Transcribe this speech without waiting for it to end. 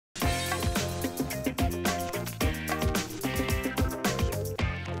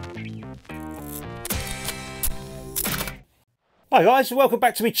Hi guys, welcome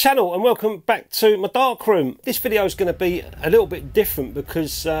back to my channel and welcome back to my darkroom. This video is going to be a little bit different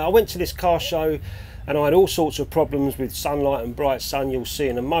because I went to this car show and I had all sorts of problems with sunlight and bright sun, you'll see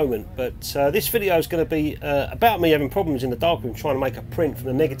in a moment. But this video is going to be about me having problems in the darkroom trying to make a print from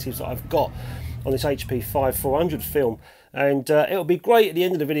the negatives that I've got on this HP 5400 film. And it'll be great at the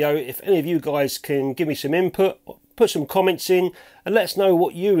end of the video if any of you guys can give me some input, put some comments in and let us know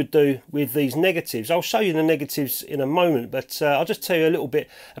what you would do with these negatives. I'll show you the negatives in a moment, but I'll just tell you a little bit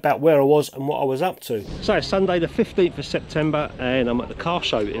about where I was and what I was up to. So it's Sunday the 15th of September and I'm at the car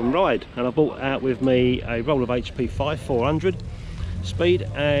show in Ryde, and I brought out with me a roll of HP 5400 speed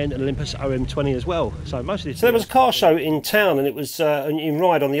and an Olympus OM20 as well. So there was a car show in town and it was in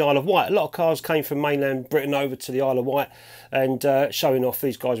Ryde on the Isle of Wight. A lot of cars came from mainland Britain over to the Isle of Wight and showing off.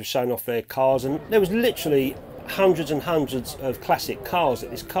 These guys were showing off their cars, and there was literally hundreds and hundreds of classic cars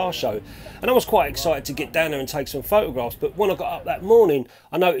at this car show, and I was quite excited to get down there and take some photographs. But when I got up that morning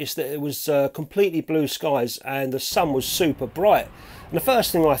I noticed that it was completely blue skies and the sun was super bright, and the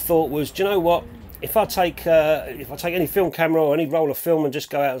first thing I thought was, do you know what, if I take any film camera or any roll of film and just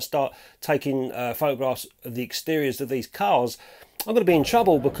go out and start taking photographs of the exteriors of these cars, I'm going to be in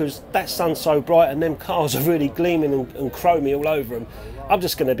trouble because that sun's so bright and them cars are really gleaming and chromy all over them. I'm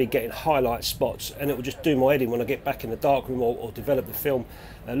just going to be getting highlight spots and it will just do my head in when I get back in the darkroom or develop the film,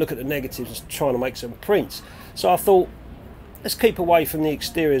 look at the negatives and trying to make some prints. So I thought, let's keep away from the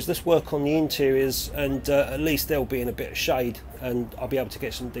exteriors, let's work on the interiors, and at least they'll be in a bit of shade and I'll be able to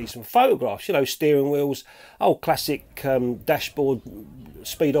get some decent photographs. You know, steering wheels, old classic dashboard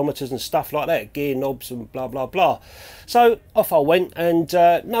speedometers and stuff like that, gear knobs and blah blah blah. So off I went, and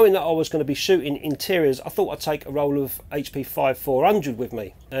knowing that I was going to be shooting interiors, I thought I'd take a roll of HP 5400 with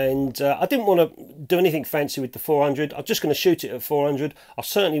me, and I didn't want to do anything fancy with the 400. I'm just going to shoot it at 400. I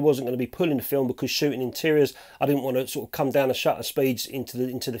certainly wasn't going to be pulling the film because shooting interiors, I didn't want to sort of come down the shutter speeds into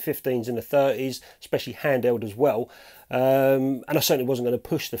the 15s and the 30s, especially handheld as well. And I certainly wasn't going to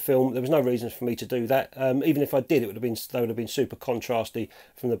push the film. There was no reason for me to do that. Even if I did, they would have been super contrasty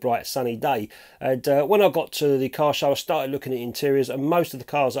from the bright sunny day. And when I got to the car show, I started looking at interiors, and most of the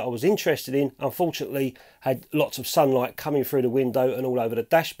cars that I was interested in, unfortunately, had lots of sunlight coming through the window and all over the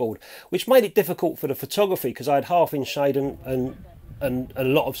dashboard, which made it difficult for the photography because I had half-inch shade and a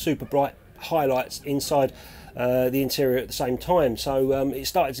lot of super bright highlights inside the interior at the same time. So it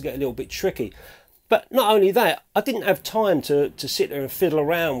started to get a little bit tricky. But not only that, I didn't have time to sit there and fiddle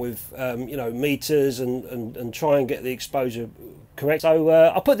around with you know, meters and try and get the exposure correct. So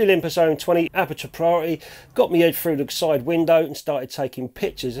I put the Olympus OM20 aperture priority, got my head through the side window and started taking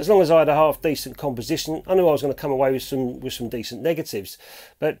pictures. As long as I had a half decent composition, I knew I was going to come away with some decent negatives.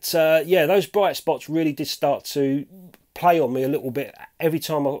 But yeah, those bright spots really did start to play on me a little bit. Every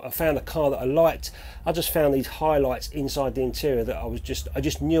time I found a car that I liked, I just found these highlights inside the interior that I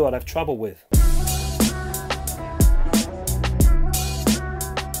just knew I'd have trouble with.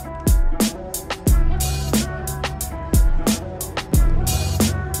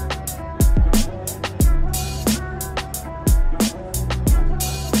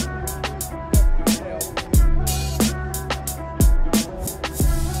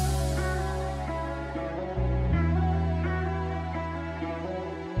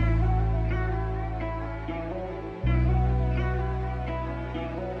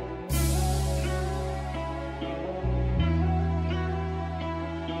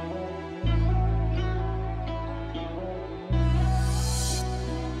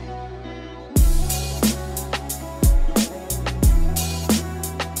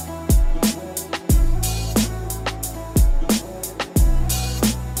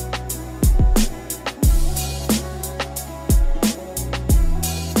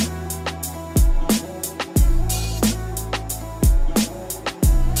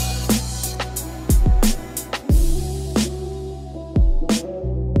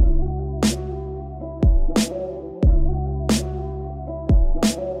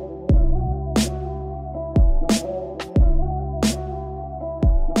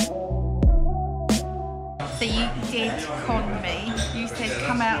 So you did con me. You said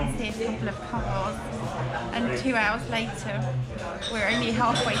come out and see a couple of cars, and 2 hours later we're only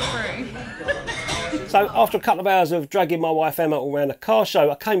halfway through. So after a couple of hours of dragging my wife Emma all around the car show,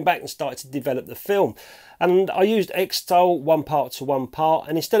 I came back and started to develop the film. And I used X-Style 1 part to 1 part,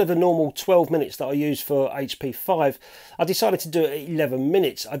 and instead of the normal 12 minutes that I use for HP5, I decided to do it at 11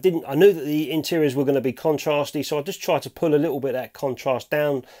 minutes. I knew that the interiors were going to be contrasty, so I just tried to pull a little bit of that contrast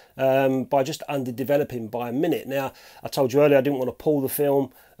down by just underdeveloping by a minute. Now, I told you earlier I didn't want to pull the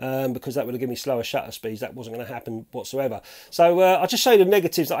film because that would have given me slower shutter speeds. That wasn't going to happen whatsoever. So I'll just show you the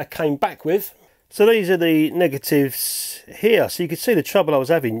negatives that I came back with. So these are the negatives here. So you can see the trouble I was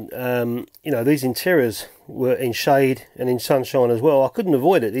having. You know, these interiors were in shade and in sunshine as well. I couldn't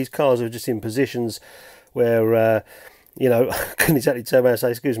avoid it. These cars were just in positions where, you know, I couldn't exactly turn around and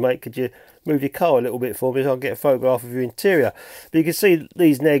say, excuse me, mate, could you move your car a little bit for me so I can get a photograph of your interior. But you can see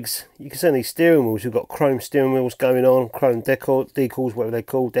these negs, you can see on these steering wheels, we've got chrome steering wheels going on, chrome decals, whatever they're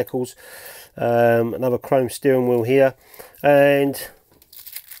called, decals. Another chrome steering wheel here. And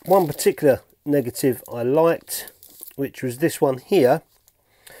one particular negative I liked, which was this one here.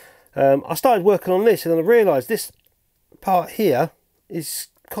 I started working on this and I realised this part here is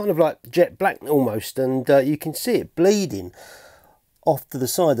kind of like jet black almost, and you can see it bleeding off to the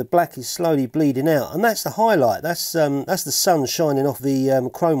side. The black is slowly bleeding out, and that's the highlight. That's the sun shining off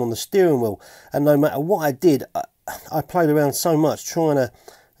the chrome on the steering wheel. And no matter what I did, I played around so much trying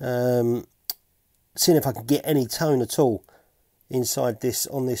to seeing if I could get any tone at all inside this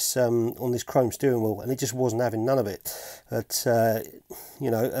on this chrome steering wheel, and it just wasn't having none of it. But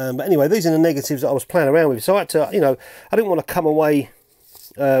you know, but anyway, these are the negatives that I was playing around with. So I had to, you know, I didn't want to come away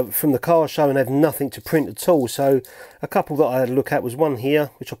from the car show and have nothing to print at all. So a couple that I had a look at was one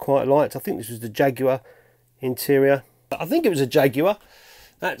here, which I quite liked. I think this was the Jaguar interior. I think it was a Jaguar.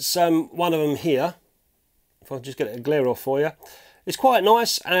 That's one of them here. If I can just get a glare off for you. It's quite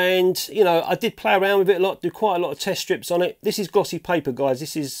nice, and you know, I did play around with it a lot, do quite a lot of test strips on it. This is glossy paper, guys.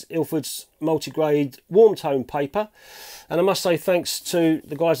 This is Ilford's multi-grade warm tone paper, and I must say thanks to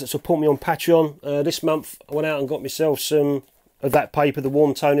the guys that support me on Patreon. This month I went out and got myself some of that paper, the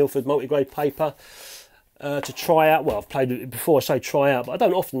warm tone Ilford multi-grade paper, to try out. Well, I've played with it before, I say try out, but I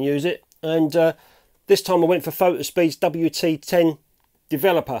don't often use it. And this time I went for Photospeed's WT10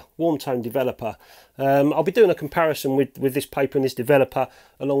 developer, warm tone developer. I'll be doing a comparison with this paper and this developer,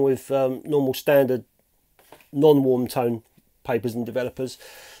 along with normal standard non-warm tone papers and developers.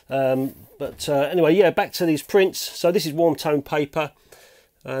 Anyway, yeah, back to these prints. So this is warm tone paper,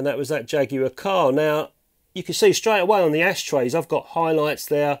 and that was that Jaguar car. Now you can see straight away on the ashtrays I've got highlights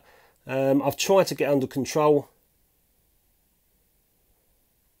there. I've tried to get under control,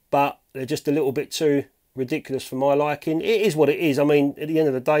 but they're just a little bit too ridiculous for my liking. It is what it is. I mean, at the end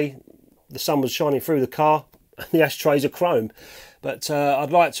of the day, the sun was shining through the car and the ashtrays are chrome, but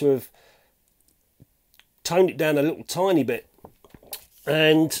I'd like to have toned it down a little tiny bit.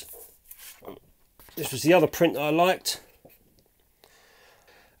 And this was the other print that I liked,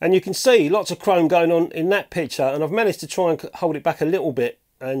 and you can see lots of chrome going on in that picture, and I've managed to try and hold it back a little bit,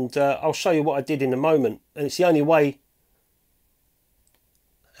 and I'll show you what I did in a moment. And it's the only way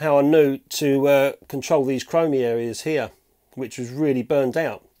how I knew to control these chromey areas here, which was really burned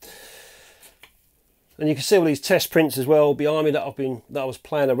out. And you can see all these test prints as well behind me that I was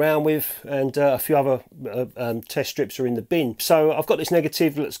playing around with, and a few other test strips are in the bin. So I've got this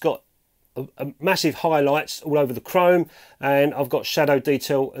negative that's got a massive highlights all over the chrome, and I've got shadow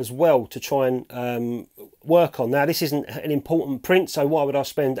detail as well to try and work on. Now this isn't an important print, so why would I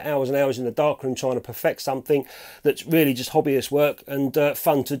spend hours and hours in the darkroom trying to perfect something that's really just hobbyist work and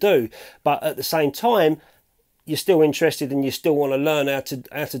fun to do? But at the same time, you're still interested and you still want to learn how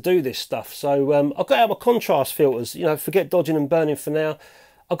to do this stuff. So I've got out my contrast filters. You know, forget dodging and burning for now.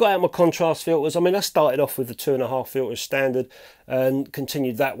 I got out my contrast filters. I mean, I started off with the 2.5 filters standard and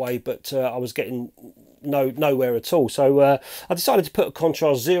continued that way, but I was getting nowhere at all. So I decided to put a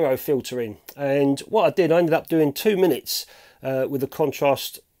contrast 0 filter in, and what I did, I ended up doing 2 minutes with the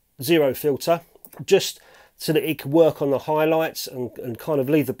contrast 0 filter, just so that it could work on the highlights and kind of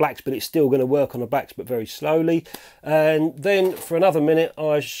leave the blacks, but it's still going to work on the blacks, but very slowly. And then for another minute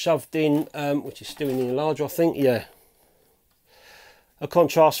I shoved in, which is still in the enlarger I think, yeah, a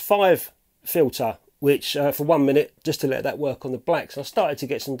contrast 5 filter, which for 1 minute, just to let that work on the blacks. I started to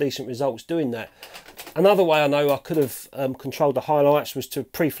get some decent results doing that. Another way I know I could have controlled the highlights was to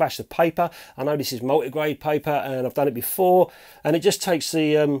pre-flash the paper. I know this is multi-grade paper and I've done it before, and it just takes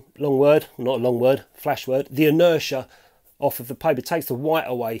the flash word, the inertia off of the paper. It takes the white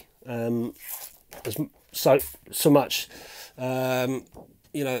away so much,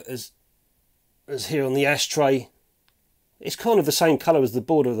 you know, as here on the ashtray. It's kind of the same colour as the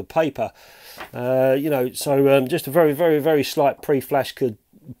border of the paper, you know, so just a very, very, very slight pre-flash could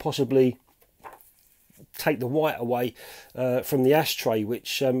possibly take the white away from the ashtray,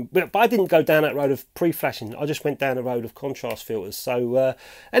 which but I didn't go down that road of pre-flashing. I just went down the road of contrast filters. So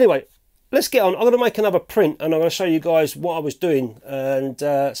anyway, let's get on. I'm going to make another print and I'm going to show you guys what I was doing and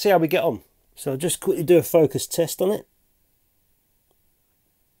see how we get on. So I'll just quickly do a focus test on it.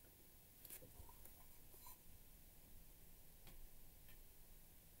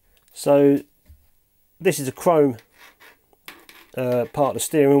 So this is a chrome part of the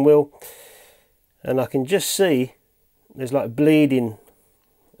steering wheel. and I can just see there's like bleeding,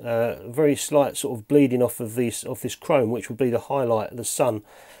 very slight sort of bleeding off of this chrome, which would be the highlight of the sun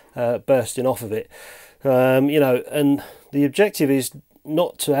bursting off of it. You know, and the objective is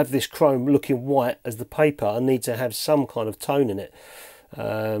not to have this chrome looking white as the paper. I need to have some kind of tone in it.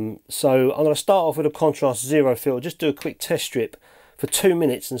 So I'm going to start off with a contrast 0 filter, just do a quick test strip for 2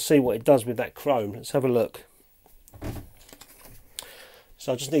 minutes and see what it does with that chrome. Let's have a look.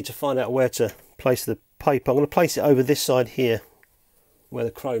 So I just need to find out where to place the paper. I'm going to place it over this side here where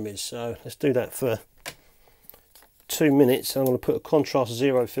the chrome is. So let's do that for 2 minutes. I'm going to put a contrast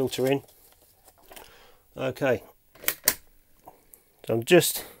 0 filter in. Okay, so I'm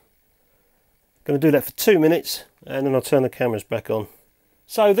just going to do that for 2 minutes and then I'll turn the cameras back on.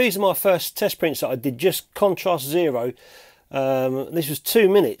 So these are my first test prints that I did, just contrast 0. This was 2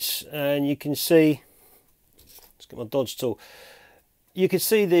 minutes, and you can see, let's get my dodge tool, you can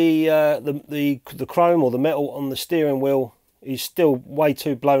see the chrome or the metal on the steering wheel is still way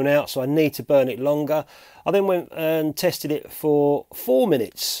too blown out, so I need to burn it longer. I then went and tested it for 4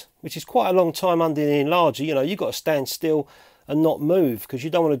 minutes, which is quite a long time under the enlarger. You know, you've got to stand still and not move because you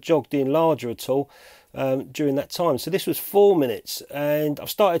don't want to jog the enlarger at all during that time. So this was 4 minutes, and I've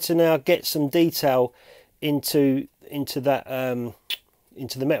started to now get some detail into the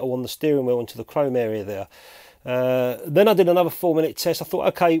metal on the steering wheel, into the chrome area there. Then I did another 4 minute test. I thought,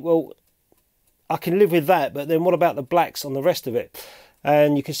 okay, well, I can live with that, but then what about the blacks on the rest of it?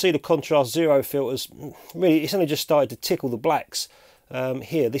 And you can see the contrast 0 filters, really, it's only just started to tickle the blacks.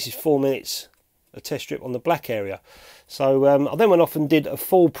 Here, this is 4 minutes, a test strip on the black area. So I then went off and did a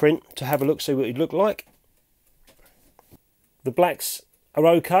full print to have a look, see what it looked like. The blacks are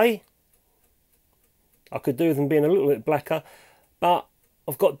okay. I could do with them being a little bit blacker, but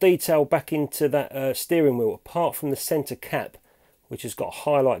I've got detail back into that steering wheel, apart from the centre cap, which has got a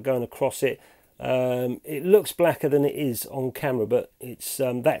highlight going across it. It looks blacker than it is on camera, but it's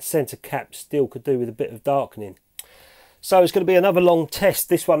that centre cap still could do with a bit of darkening. So it's going to be another long test.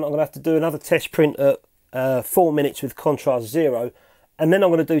 This one I'm going to have to do another test print at 4 minutes with contrast 0, and then I'm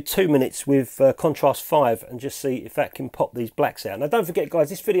going to do 2 minutes with contrast 5 and just see if that can pop these blacks out. Now don't forget guys,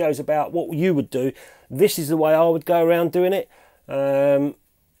 this video is about what you would do. This is the way I would go around doing it, but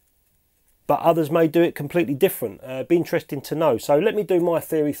others may do it completely different. Be interesting to know. So let me do my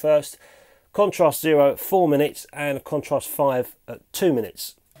theory first. Contrast 0 at 4 minutes and contrast 5 at 2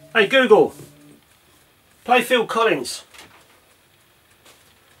 minutes. Hey Google, play Phil Collins.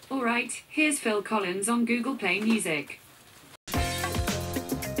 Alright, here's Phil Collins on Google Play Music.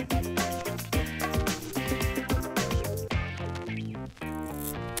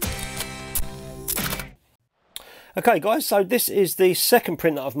 Okay guys, so this is the second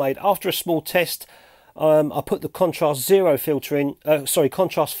print that I've made. After a small test, I put the contrast 0 filter in,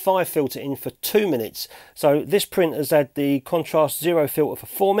 contrast 5 filter in for 2 minutes. So this print has had the contrast 0 filter for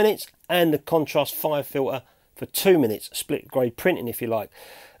 4 minutes and the contrast 5 filter for 2 minutes, split grade printing if you like.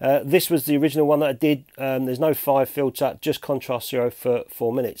 This was the original one that I did. There's no 5 filter, just contrast 0 for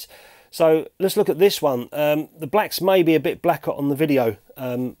 4 minutes. So let's look at this one. The blacks may be a bit blacker on the video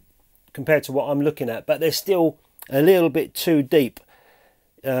compared to what I'm looking at, but they're still a little bit too deep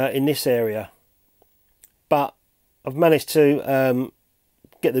in this area. But I've managed to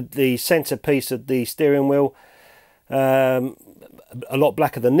get the centre piece of the steering wheel a lot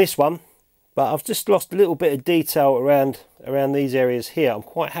blacker than this one, but I've just lost a little bit of detail around these areas here. I'm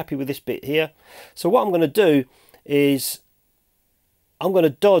quite happy with this bit here. So what I'm going to do is I'm going to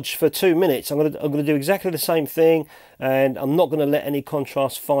dodge for 2 minutes. I'm going to do exactly the same thing, and I'm not going to let any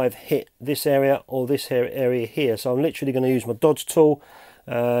contrast 5 hit this area or this area here. So I'm literally going to use my dodge tool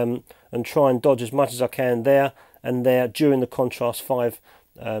and try and dodge as much as I can there and there during the contrast 5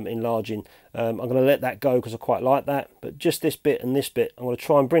 enlarging. I'm going to let that go because I quite like that, but just this bit and this bit, I'm going to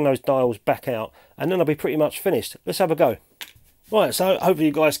try and bring those dials back out, and then I'll be pretty much finished. Let's have a go. Right, so hopefully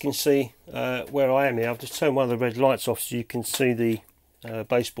you guys can see where I am here. I've just turned one of the red lights off so you can see the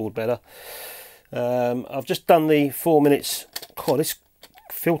baseboard better. I've just done the 4 minutes. God, this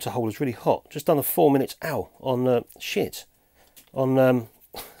filter holder is really hot. Just done the 4 minutes. Ow! On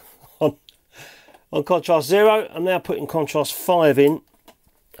on contrast 0. I'm now putting contrast 5 in.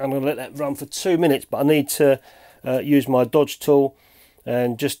 I'm going to let that run for 2 minutes, but I need to use my dodge tool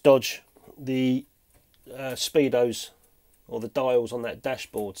and just dodge the speedos or the dials on that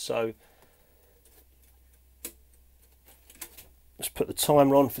dashboard. So let's put the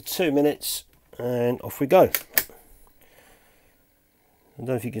timer on for 2 minutes and off we go. I don't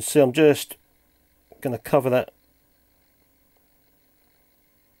know if you can see, I'm just going to cover that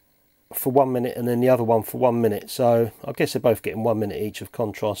for 1 minute and then the other one for 1 minute. So I guess they're both getting 1 minute each of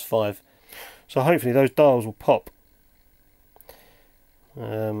contrast 5. So hopefully those dials will pop.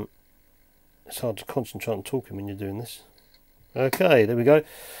 It's hard to concentrate on talking when you're doing this. Okay, there we go.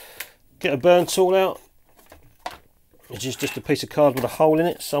 Get a burn tool out, which is just a piece of card with a hole in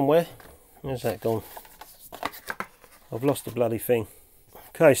it somewhere. Where's that gone? I've lost the bloody thing.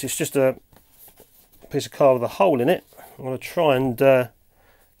 Okay, so it's just a piece of card with a hole in it. I'm going to try and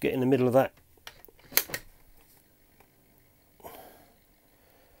get in the middle of that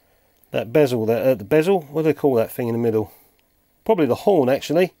bezel there. The bezel? What do they call that thing in the middle? Probably the horn,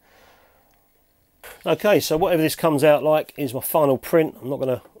 actually. Okay, so whatever this comes out like is my final print. I'm not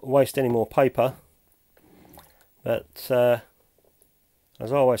going to waste any more paper. But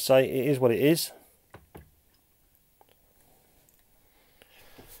as I always say, it is what it is.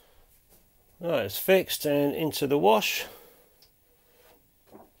 Right, it's fixed and into the wash.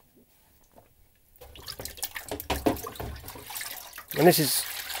 And this is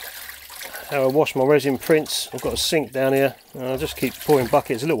how I wash my resin prints. I've got a sink down here and I just keep pouring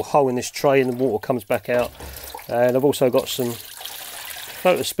buckets. A little hole in this tray and the water comes back out. And I've also got some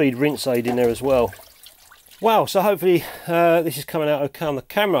photo speed rinse aid in there as well. Wow, so hopefully this is coming out okay on the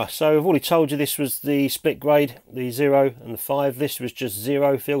camera. So I've already told you this was the split grade, the 0 and the 5. This was just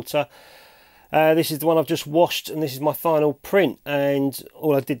 0 filter. This is the one I've just washed, and this is my final print. And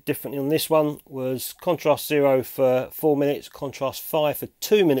all I did differently on this one was contrast 0 for 4 minutes, contrast 5 for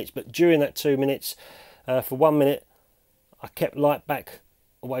 2 minutes. But during that 2 minutes, for 1 minute, I kept light back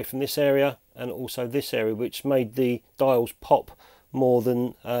away from this area and also this area, which made the dials pop more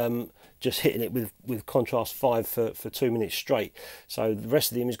than just hitting it with contrast 5 for 2 minutes straight. So the rest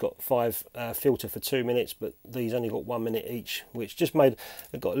of the image got 5 filter for 2 minutes, but these only got 1 minute each, which just made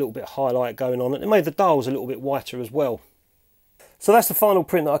it got a little bit of highlight going on, and it made the dials a little bit whiter as well. So that's the final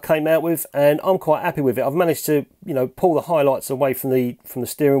print that I came out with, and I'm quite happy with it. I've managed to, you know, pull the highlights away from the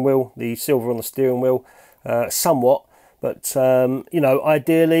steering wheel, the silver on the steering wheel, somewhat. But you know,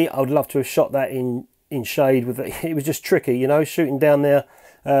 ideally, I would love to have shot that in shade. With it was just tricky, you know, shooting down there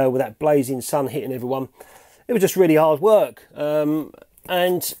with that blazing sun hitting everyone. It was just really hard work,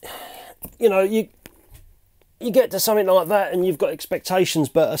 and you know, you get to something like that and you've got expectations,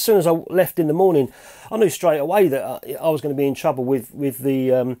 but as soon as I left in the morning, I knew straight away that I was going to be in trouble with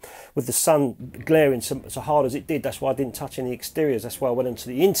the sun glaring so hard as it did. That's why I didn't touch any exteriors. That's why I went into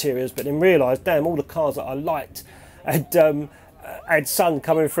the interiors, but then realised, damn, all the cars that I liked had sun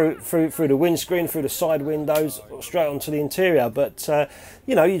coming through the windscreen, through the side windows, straight onto the interior. But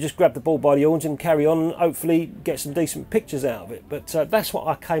you know, you just grab the bull by the horns and carry on, and hopefully get some decent pictures out of it. But that's what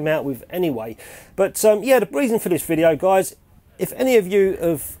I came out with anyway. But yeah, the reason for this video, guys, if any of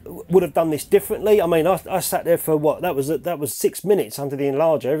you would have done this differently, I mean, I sat there for what, that was 6 minutes under the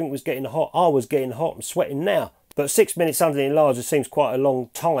enlarger. Everything was getting hot. I was getting hot. I'm sweating now. But 6 minutes under the enlarger seems quite a long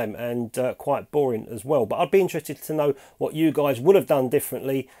time, and quite boring as well. But I'd be interested to know what you guys would have done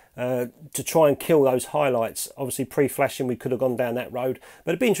differently to try and kill those highlights. Obviously, pre-flashing, we could have gone down that road.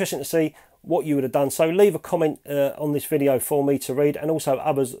 But it'd be interesting to see what you would have done. So leave a comment on this video for me to read, and also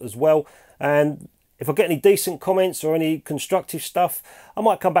others as well. And if I get any decent comments or any constructive stuff, I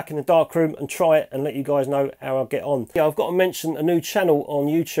might come back in the darkroom and try it and let you guys know how I get on. Yeah, I've got to mention a new channel on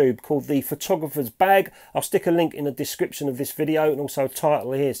YouTube called The Photographer's Bag. I'll stick a link in the description of this video, and also a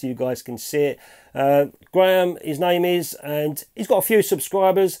title here so you guys can see it. Graham, his name is, and he's got a few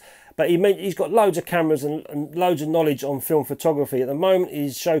subscribers, but he's got loads of cameras and loads of knowledge on film photography. At the moment,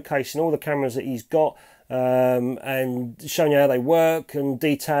 he's showcasing all the cameras that he's got, and showing you how they work and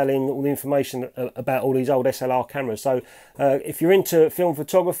detailing all the information about all these old SLR cameras. So if you're into film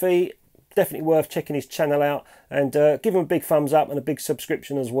photography, definitely worth checking his channel out, and give him a big thumbs up and a big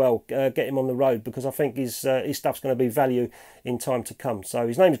subscription as well. Get him on the road, because I think his stuff's going to be value in time to come. So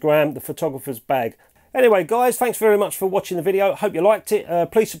his name's Graham, The Photographer's Bag. Anyway, guys, thanks very much for watching the video. Hope you liked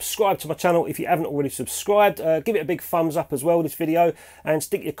it. Please subscribe to my channel if you haven't already subscribed. Give it a big thumbs up as well, this video, and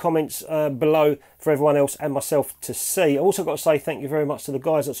stick your comments below for everyone else and myself to see. I've also got to say thank you very much to the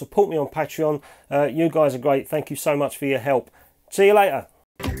guys that support me on Patreon. You guys are great. Thank you so much for your help. See you later.